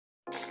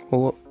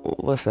Well,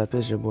 what's up?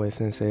 It's your boy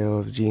Sensei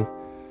OFG.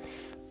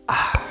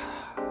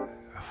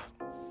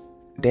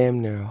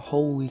 Damn near a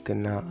whole week of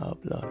not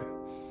uploading.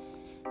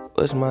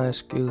 What's my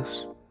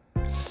excuse?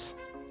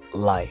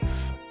 Life,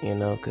 you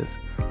know, cause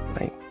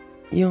like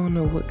you don't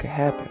know what could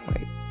happen.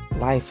 Like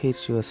life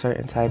hits you a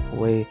certain type of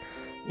way,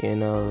 you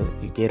know,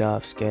 you get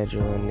off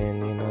schedule, and then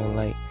you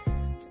know,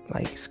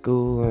 like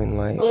school and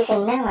like. You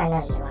see, now I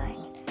know you're lying.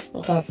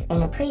 Because in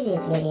the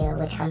previous video,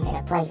 which I'm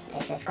gonna play for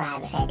the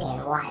subscribers that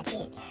didn't watch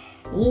it,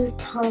 you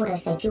told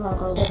us that you weren't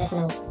gonna give us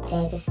no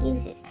damn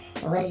excuses.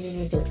 And what did you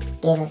just do?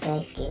 Give us an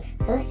excuse.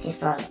 So let's just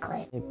roll the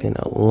clip. It's been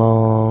a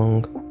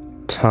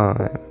long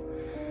time.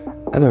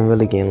 I've been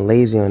really getting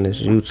lazy on this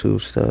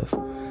YouTube stuff.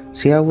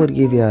 See, I would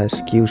give you an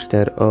excuse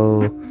that,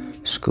 oh,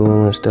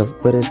 school and stuff,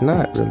 but it's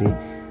not really.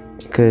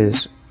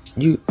 Because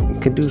you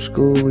could do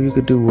school, you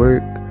could do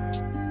work,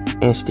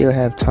 and still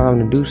have time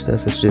to do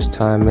stuff. It's just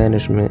time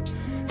management,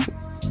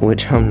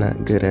 which I'm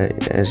not good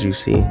at, as you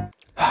see.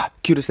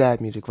 Cue the sad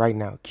music right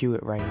now. Cue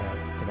it right now.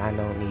 Because I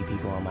don't need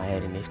people on my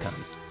head in this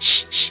comment.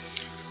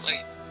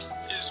 Like,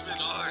 it's been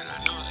hard.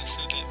 I know I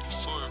said that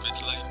before, but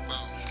it's like, bro,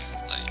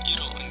 like, you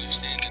don't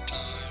understand the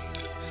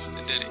time,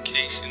 the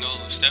dedication, all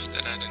the stuff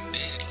that I done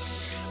did.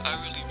 Like, I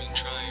really been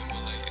trying,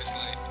 but like, it's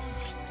like,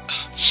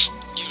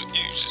 you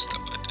just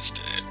don't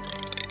understand,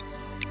 bro. Like,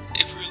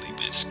 if really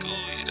been school,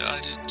 you know, I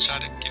didn't try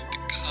to get to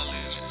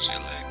college and shit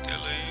like that,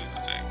 like,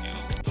 yo.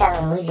 So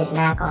we just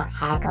not gonna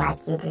act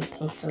like you just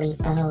been asleep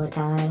the whole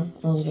time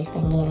and you just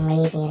been getting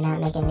lazy and not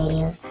making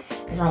videos.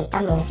 Cause like,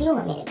 I mean, if you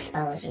want me to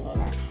expose you, you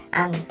know,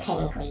 I'm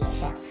technically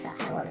yourself, so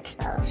I will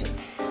expose you.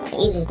 But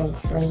you just been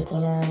asleep, you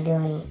know,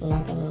 doing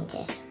nothing,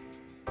 just,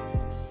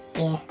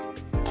 yeah.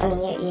 I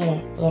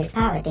mean, your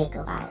power did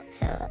go out,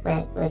 so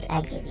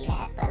I give you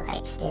that, but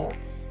like, still,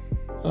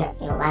 you know,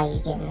 why are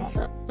you giving us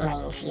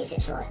lame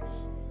excuses for?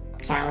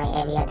 Sound like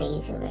every other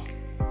YouTuber.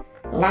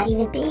 Not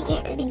even big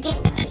at the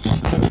beginning.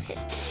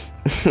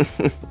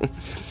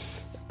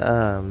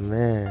 Oh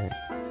man.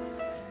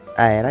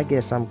 Alright, I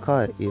guess I'm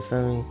caught, you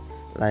feel me?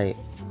 Like,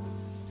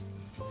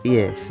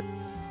 yes,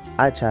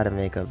 I try to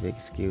make up an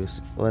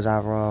excuse. Was I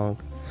wrong?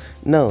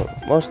 No,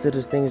 most of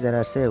the things that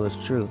I said was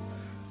true.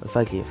 But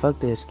fuck it, fuck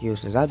the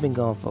excuses. I've been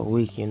gone for a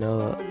week, you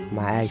know,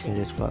 my accent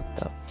is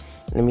fucked up.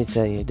 Let me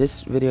tell you,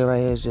 this video right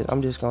here is just,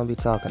 I'm just gonna be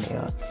talking to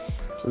y'all.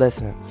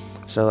 Listen,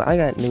 so I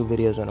got new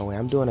videos on the way.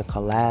 I'm doing a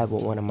collab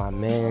with one of my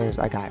mans.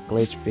 I got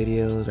glitch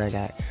videos, I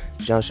got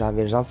JUMPSHOT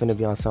videos. I'm finna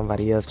be on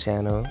somebody else's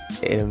channel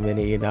in a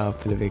minute, you know. I'm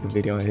finna make a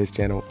video on his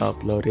channel,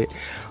 upload it.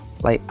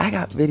 Like, I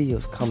got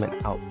videos coming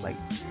out. Like,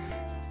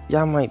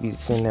 y'all might be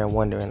sitting there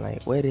wondering,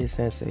 like, where did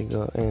Sensei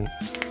go? And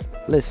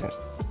listen,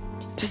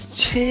 just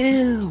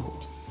chill.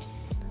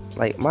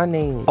 Like, my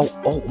name,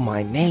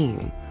 my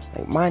name.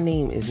 Like, my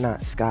name is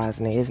not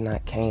Sky's name, it's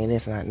not Kane,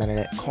 it's not none of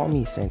that. Call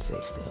me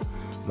Sensei still.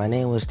 My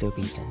name will still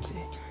be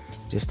Sensei.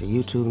 Just the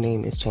YouTube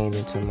name is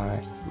changing to my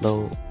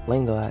little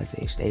lingo, I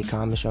say, stay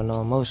calm and show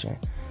no emotion.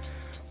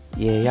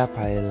 Yeah, y'all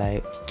probably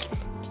like,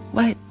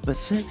 what? But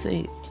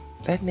Sensei,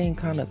 that name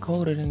kind of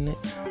colder than it.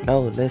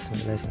 No, listen.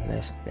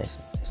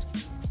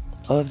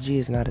 OFG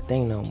is not a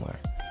thing no more.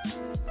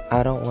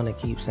 I don't want to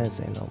keep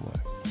Sensei no more.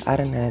 I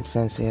done had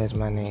Sensei as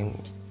my name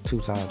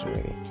 2 times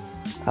already.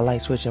 I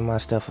like switching my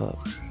stuff up.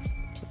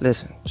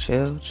 Listen,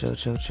 chill,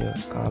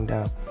 calm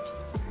down.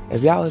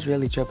 If y'all was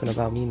really tripping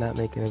about me not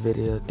making a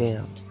video,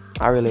 damn,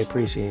 I really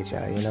appreciate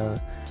y'all, you know,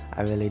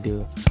 I really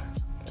do.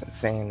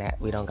 Saying that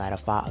we don't got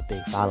a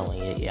big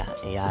following,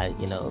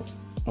 y'all, you know,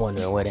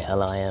 wondering where the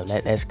hell I am,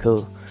 that's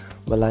cool.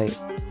 But like,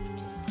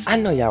 I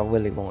know y'all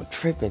really won't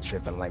tripping,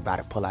 like about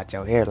to pull out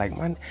your hair. Like,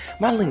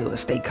 my lingo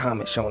is stay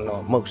calm and show no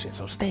emotion.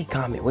 So stay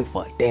calm and wait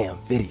for a damn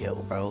video,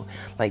 bro.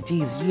 Like,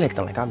 Jesus, you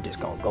acting like I'm just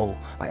gonna go,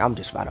 like I'm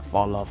just about to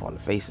fall off on the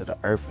face of the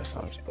earth or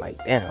something.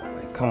 Like, damn,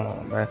 like, come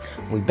on, bro.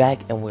 We back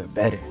and we're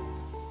better.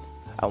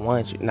 I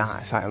want you.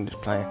 Nah, sorry, I'm just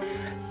playing.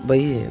 But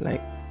yeah,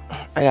 like,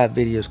 I got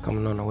videos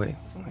coming on the way.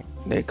 Like,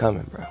 they're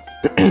coming, bro.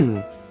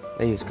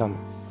 They is coming.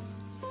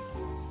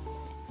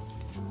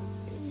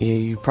 Yeah,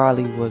 you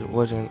probably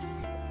wasn't.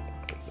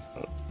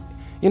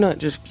 You know,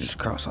 just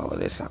cross all of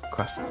this out.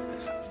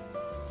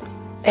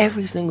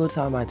 Every single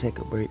time I take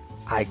a break,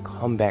 I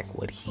come back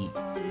with heat.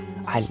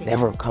 I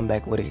never come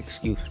back with an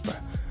excuse, bro.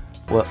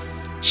 Well,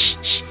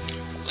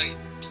 Like,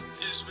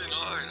 it's been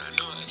hard. I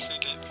know I said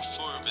that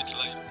before, but it's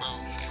like, bro,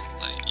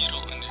 like, you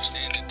don't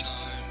understand the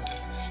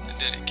time, the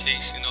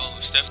dedication, all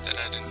the stuff that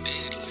I done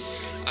did.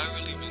 Like, I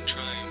really been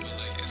trying, but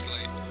like, it's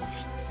like,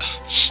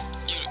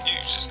 you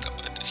just don't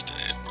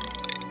understand, bro.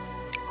 Like,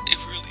 if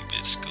really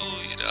been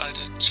school, you know, I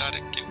didn't try to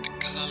get to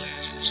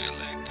college and shit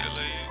like that,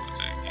 like,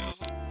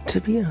 yo. to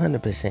be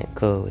 100%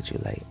 cool with you,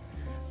 like,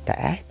 the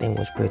acting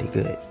was pretty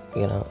good,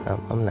 you know.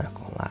 I'm not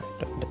gonna lie,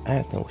 the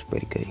acting was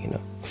pretty good, you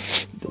know.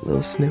 The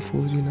little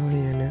sniffles, you know,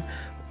 here and there.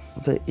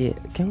 But yeah,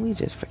 can we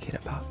just forget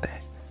about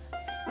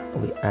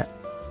that?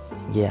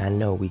 Yeah, I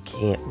know we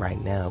can't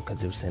right now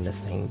because it's in the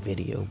same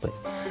video, but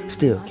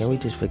still, can we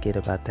just forget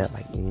about that,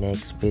 like,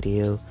 next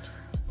video?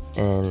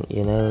 And,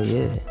 you know,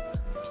 yeah.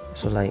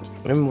 So, like,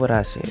 remember what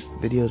I said,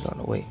 videos on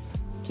the way.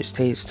 Just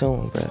stay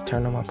tuned, bro.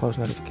 Turn on my post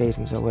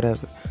notifications or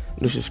whatever.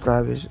 New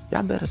subscribers,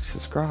 y'all better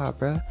subscribe,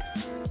 bro.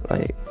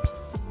 Like,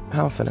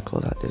 how I'm finna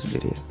close out this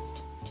video.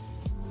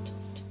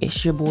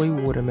 It's your boy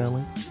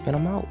Watermelon, and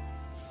I'm out.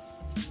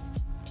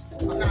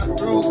 I'm not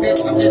a real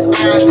bitch, I'm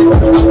just honest. I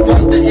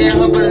fucked the air,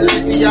 her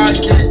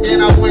Balenciaga,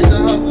 then I went to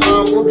her